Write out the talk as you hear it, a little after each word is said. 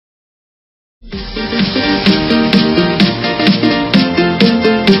Well,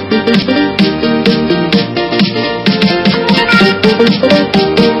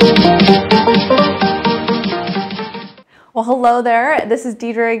 hello there. This is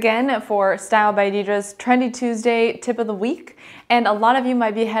Deidra again for Style by Deidra's Trendy Tuesday tip of the week. And a lot of you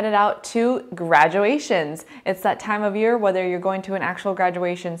might be headed out to graduations. It's that time of year, whether you're going to an actual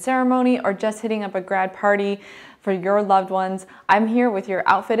graduation ceremony or just hitting up a grad party for your loved ones. I'm here with your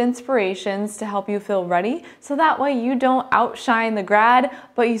outfit inspirations to help you feel ready, so that way you don't outshine the grad,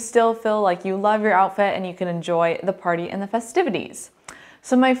 but you still feel like you love your outfit and you can enjoy the party and the festivities.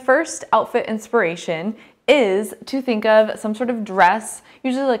 So my first outfit inspiration is to think of some sort of dress,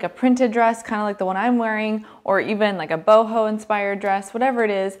 usually like a printed dress, kind of like the one I'm wearing, or even like a boho inspired dress, whatever it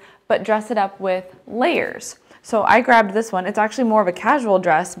is, but dress it up with layers. So I grabbed this one. It's actually more of a casual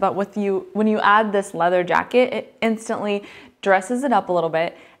dress, but when you add this leather jacket, it instantly dresses it up a little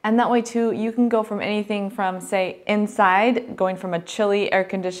bit. And that way too, you can go from anything from, say, inside, going from a chilly,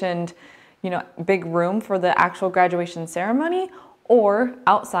 air-conditioned, big room for the actual graduation ceremony, or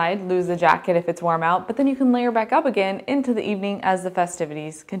outside, lose the jacket if it's warm out, but then you can layer back up again into the evening as the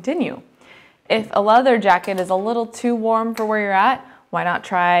festivities continue. If a leather jacket is a little too warm for where you're at, why not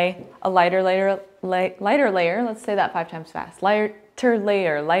try a lighter layer, let's say that 5 times fast, lighter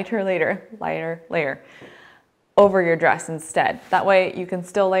layer over your dress instead. That way you can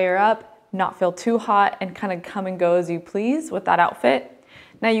still layer up, not feel too hot, and kind of come and go as you please with that outfit.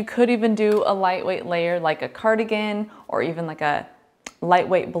 Now you could even do a lightweight layer like a cardigan, or even like a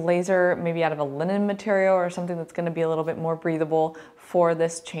lightweight blazer, maybe out of a linen material or something that's going to be a little bit more breathable for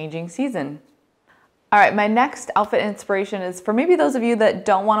this changing season. All right, my next outfit inspiration is for maybe those of you that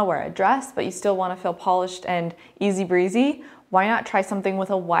don't want to wear a dress, but you still want to feel polished and easy breezy. Why not try something with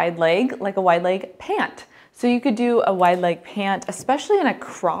a wide leg, like a wide leg pant? So you could do a wide leg pant, especially in a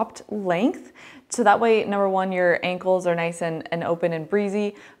cropped length. So that way, number one, your ankles are nice and open and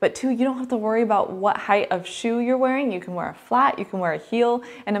breezy, but two, you don't have to worry about what height of shoe you're wearing. You can wear a flat, you can wear a heel,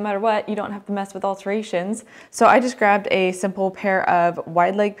 and no matter what, you don't have to mess with alterations. So I just grabbed a simple pair of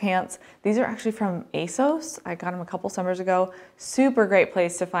wide leg pants. These are actually from ASOS. I got them a couple summers ago. Super great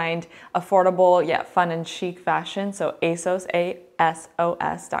place to find affordable yet fun and chic fashion. So ASOS,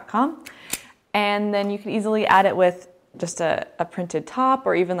 ASOS.com. And then you can easily add it with just a printed top,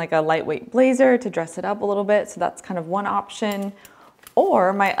 or even like a lightweight blazer to dress it up a little bit. So that's kind of one option.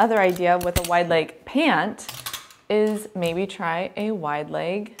 Or my other idea with a wide leg pant is maybe try a wide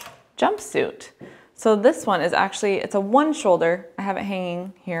leg jumpsuit. So this one is actually, it's a one shoulder. I have it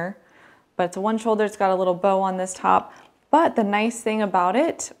hanging here, but it's a one shoulder. It's got a little bow on this top. But the nice thing about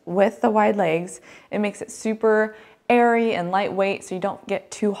it with the wide legs, it makes it super airy and lightweight so you don't get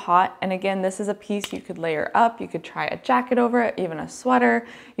too hot. And again, this is a piece you could layer up. You could try a jacket over it, even a sweater.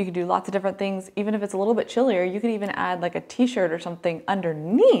 You could do lots of different things. Even if it's a little bit chillier, you could even add like a t-shirt or something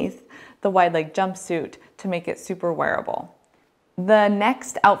underneath the wide leg jumpsuit to make it super wearable. The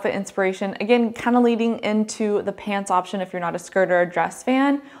next outfit inspiration, again, kind of leading into the pants option. If you're not a skirt or a dress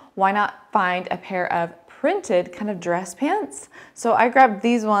fan, why not find a pair of printed kind of dress pants? So I grabbed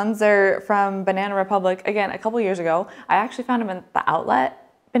these ones. They're from Banana Republic. Again, a couple years ago. I actually found them in the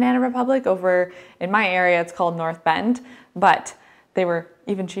outlet Banana Republic over in my area. It's called North Bend, but they were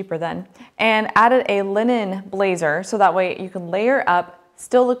even cheaper then. And added a linen blazer so that way you can layer up,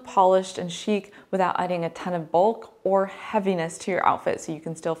 still look polished and chic without adding a ton of bulk or heaviness to your outfit, so you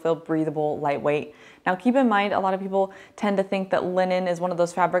can still feel breathable, lightweight. Now keep in mind, a lot of people tend to think that linen is one of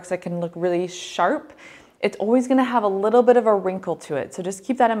those fabrics that can look really sharp. It's always gonna have a little bit of a wrinkle to it. So just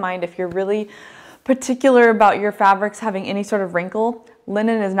keep that in mind. If you're really particular about your fabrics having any sort of wrinkle,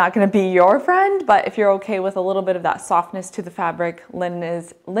 linen is not gonna be your friend, but if you're okay with a little bit of that softness to the fabric, linen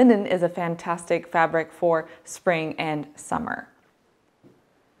is a fantastic fabric for spring and summer.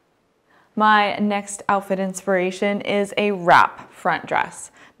 My next outfit inspiration is a wrap front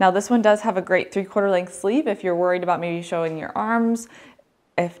dress. Now this one does have a great 3/4 length sleeve if you're worried about maybe showing your arms.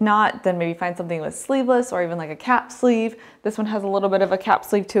 If not, then maybe find something with sleeveless or even like a cap sleeve. This one has a little bit of a cap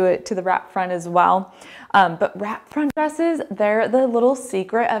sleeve to it, to the wrap front as well. But wrap front dresses, they're the little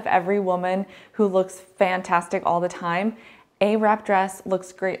secret of every woman who looks fantastic all the time. A wrap dress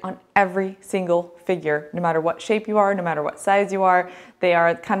looks great on every single figure, no matter what shape you are, no matter what size you are. They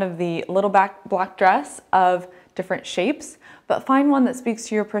are kind of the little black dress of different shapes, but find one that speaks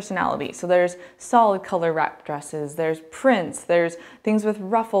to your personality. So there's solid color wrap dresses, there's prints, there's things with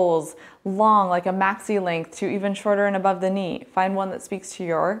ruffles, long, like a maxi length to even shorter and above the knee. Find one that speaks to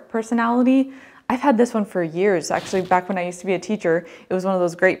your personality. I've had this one for years. Actually, back when I used to be a teacher, it was one of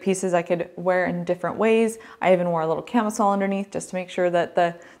those great pieces I could wear in different ways. I even wore a little camisole underneath just to make sure that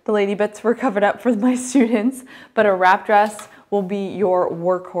the lady bits were covered up for my students. But a wrap dress will be your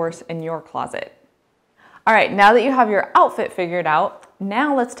workhorse in your closet. All right, now that you have your outfit figured out,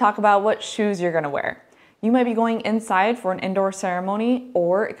 now let's talk about what shoes you're gonna wear. You might be going inside for an indoor ceremony,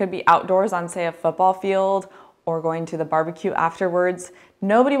 or it could be outdoors on, say, a football field, or going to the barbecue afterwards.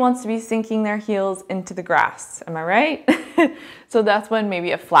 Nobody wants to be sinking their heels into the grass, am I right? So that's when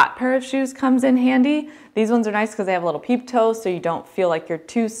maybe a flat pair of shoes comes in handy. These ones are nice because they have a little peep toe, so you don't feel like you're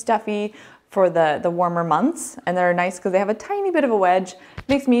too stuffy for the warmer months. And they're nice because they have a tiny bit of a wedge.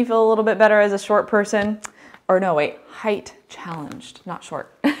 Makes me feel a little bit better as a short person. Or no, wait, height challenged, not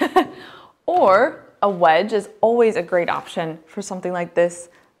short. Or a wedge is always a great option for something like this.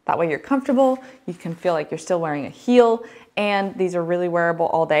 That way you're comfortable, you can feel like you're still wearing a heel, and these are really wearable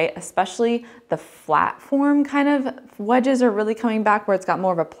all day, especially the flat form kind of wedges are really coming back where it's got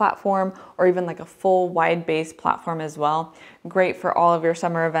more of a platform or even like a full wide base platform as well. Great for all of your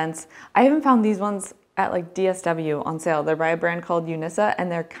summer events. I even found these ones at like DSW on sale. They're by a brand called Unissa,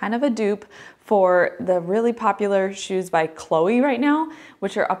 and they're kind of a dupe for the really popular shoes by Chloe right now,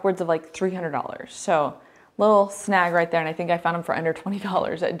 which are upwards of like $300. So little snag right there, and I think I found them for under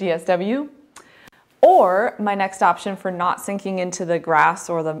 $20 at DSW. Or my next option for not sinking into the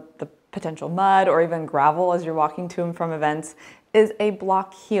grass or the potential mud or even gravel as you're walking to and from events is a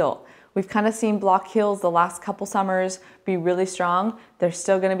block heel. We've kind of seen block heels the last couple summers be really strong. They're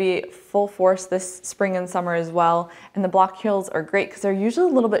still going to be full force this spring and summer as well. And the block heels are great because they're usually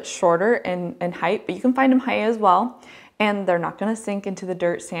a little bit shorter in height, but you can find them high as well. And they're not going to sink into the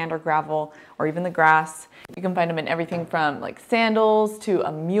dirt, sand, or gravel, or even the grass. You can find them in everything from like sandals to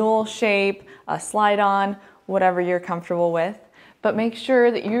a mule shape, a slide-on, whatever you're comfortable with. But make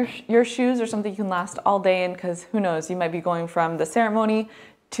sure that your shoes are something you can last all day in, because who knows, you might be going from the ceremony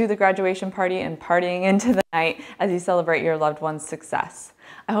to the graduation party and partying into the night as you celebrate your loved one's success.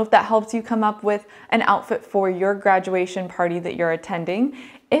 I hope that helps you come up with an outfit for your graduation party that you're attending.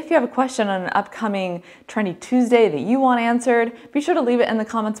 If you have a question on an upcoming Trendy Tuesday that you want answered, be sure to leave it in the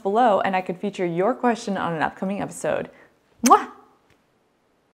comments below and I could feature your question on an upcoming episode. Mwah!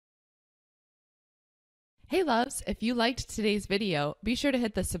 Hey loves, if you liked today's video, be sure to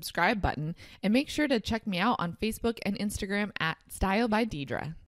hit the subscribe button and make sure to check me out on Facebook and Instagram at Style by Deidra.